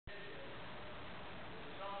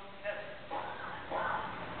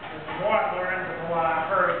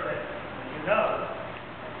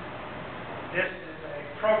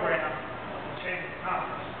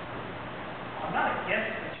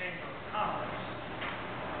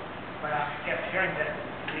kept hearing that.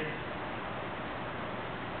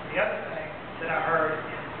 The other thing that I heard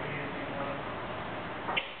in the community was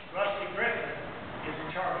Rusty Griffin is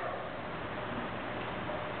in charge of it.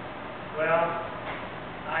 Well,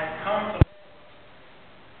 I've come to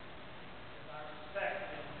I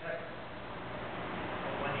respect his integrity.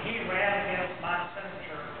 But when he ran against my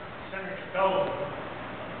Senator Golden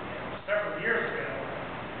several years ago,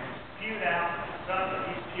 and spewed out stuff that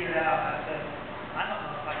he spewed out, I said, I don't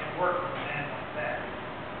know if I can work with a man like that.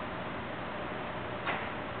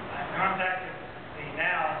 I contacted the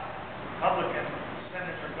now Republican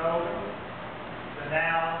Senator Golden, the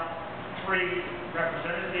now 3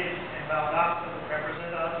 representatives in Valdosta that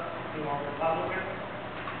represent us who are Republicans,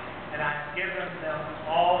 and I've given them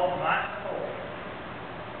all my support.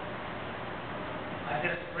 I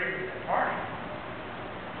disagree with their party,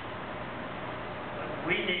 but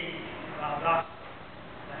we need Valdosta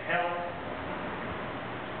to help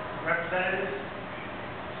representatives,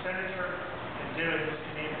 senators can do in this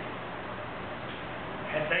community.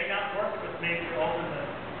 Had they not worked with me to open the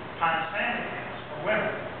Pine Family Camps for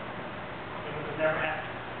women,